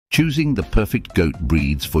Choosing the perfect goat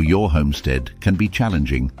breeds for your homestead can be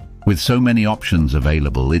challenging. With so many options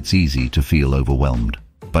available, it's easy to feel overwhelmed.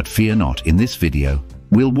 But fear not, in this video,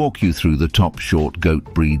 we'll walk you through the top short goat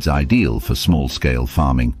breeds ideal for small-scale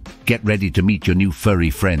farming. Get ready to meet your new furry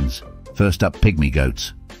friends. First up, pygmy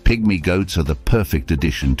goats. Pygmy goats are the perfect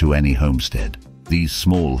addition to any homestead. These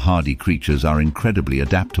small, hardy creatures are incredibly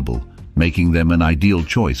adaptable, making them an ideal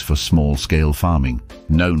choice for small-scale farming.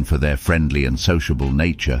 Known for their friendly and sociable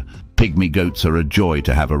nature, pygmy goats are a joy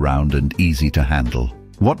to have around and easy to handle.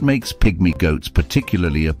 What makes pygmy goats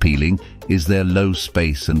particularly appealing is their low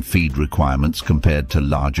space and feed requirements compared to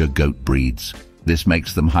larger goat breeds. This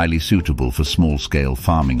makes them highly suitable for small-scale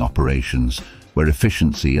farming operations, where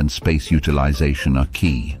efficiency and space utilization are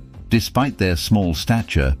key. Despite their small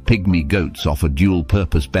stature, pygmy goats offer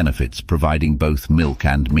dual-purpose benefits, providing both milk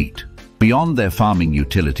and meat. Beyond their farming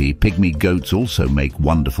utility, pygmy goats also make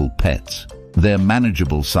wonderful pets. Their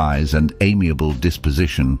manageable size and amiable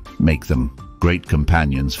disposition make them great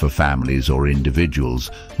companions for families or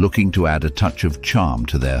individuals looking to add a touch of charm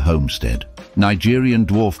to their homestead. Nigerian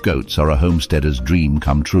dwarf goats are a homesteader's dream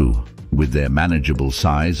come true. With their manageable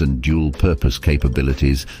size and dual-purpose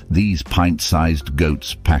capabilities, these pint-sized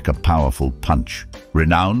goats pack a powerful punch.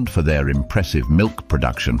 Renowned for their impressive milk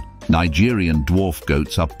production, Nigerian dwarf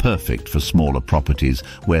goats are perfect for smaller properties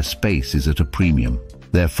where space is at a premium.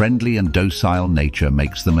 Their friendly and docile nature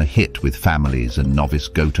makes them a hit with families and novice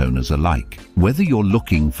goat owners alike. Whether you're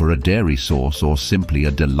looking for a dairy source or simply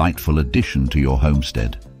a delightful addition to your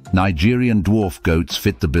homestead, Nigerian dwarf goats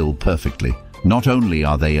fit the bill perfectly. Not only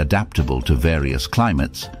are they adaptable to various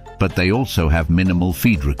climates, but they also have minimal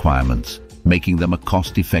feed requirements, making them a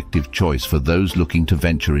cost-effective choice for those looking to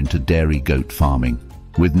venture into dairy goat farming.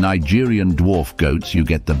 With Nigerian dwarf goats, you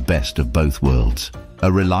get the best of both worlds.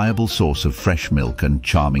 A reliable source of fresh milk and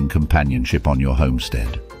charming companionship on your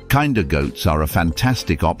homestead. Kinder goats are a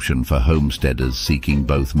fantastic option for homesteaders seeking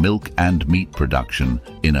both milk and meat production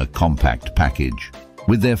in a compact package.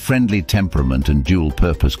 With their friendly temperament and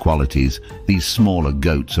dual-purpose qualities, these smaller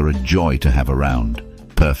goats are a joy to have around.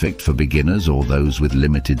 Perfect for beginners or those with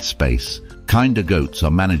limited space, Kinder goats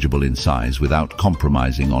are manageable in size without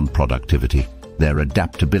compromising on productivity. Their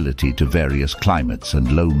adaptability to various climates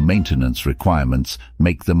and low maintenance requirements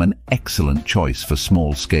make them an excellent choice for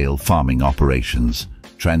small-scale farming operations.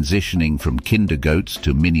 Transitioning from kinder goats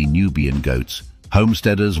to mini Nubian goats,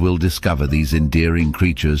 homesteaders will discover these endearing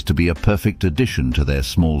creatures to be a perfect addition to their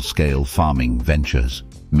small-scale farming ventures.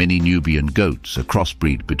 Mini Nubian goats, a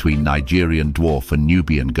crossbreed between Nigerian dwarf and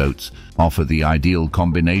Nubian goats, offer the ideal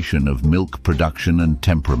combination of milk production and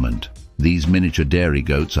temperament. These miniature dairy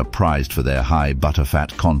goats are prized for their high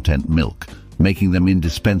butterfat content milk, making them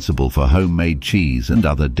indispensable for homemade cheese and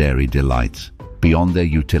other dairy delights. Beyond their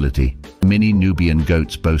utility, mini Nubian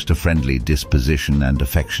goats boast a friendly disposition and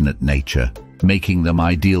affectionate nature, making them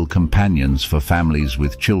ideal companions for families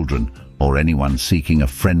with children or anyone seeking a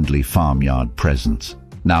friendly farmyard presence.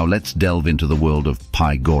 Now let's delve into the world of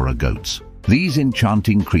Pygora goats. These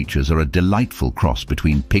enchanting creatures are a delightful cross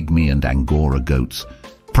between pygmy and Angora goats,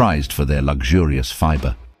 prized for their luxurious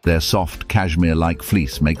fiber. Their soft, cashmere-like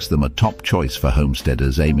fleece makes them a top choice for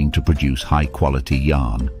homesteaders aiming to produce high-quality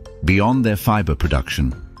yarn. Beyond their fiber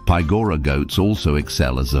production, Pygora goats also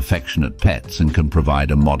excel as affectionate pets and can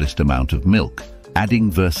provide a modest amount of milk, adding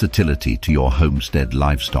versatility to your homestead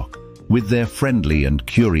livestock. With their friendly and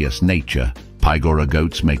curious nature, Pygora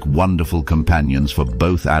goats make wonderful companions for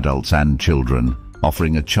both adults and children,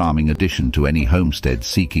 offering a charming addition to any homestead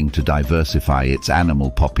seeking to diversify its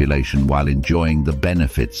animal population while enjoying the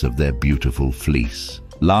benefits of their beautiful fleece.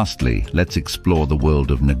 Lastly, let's explore the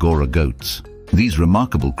world of Ngora goats. These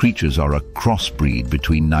remarkable creatures are a crossbreed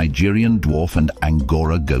between Nigerian dwarf and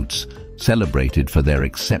Angora goats, celebrated for their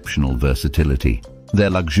exceptional versatility.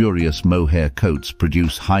 Their luxurious mohair coats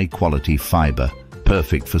produce high-quality fiber,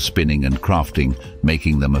 perfect for spinning and crafting,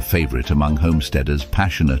 making them a favorite among homesteaders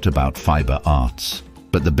passionate about fiber arts.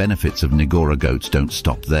 But the benefits of Ngora goats don't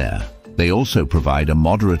stop there. They also provide a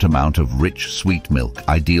moderate amount of rich, sweet milk,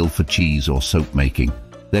 ideal for cheese or soap making.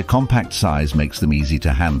 Their compact size makes them easy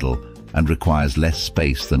to handle and requires less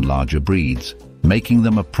space than larger breeds, making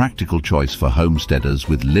them a practical choice for homesteaders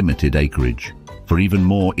with limited acreage. For even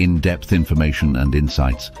more in-depth information and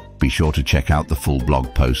insights, be sure to check out the full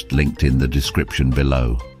blog post linked in the description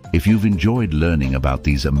below. If you've enjoyed learning about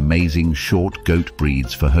these amazing short goat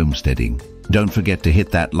breeds for homesteading, don't forget to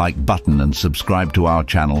hit that like button and subscribe to our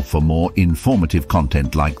channel for more informative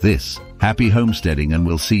content like this. Happy homesteading, and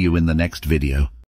we'll see you in the next video.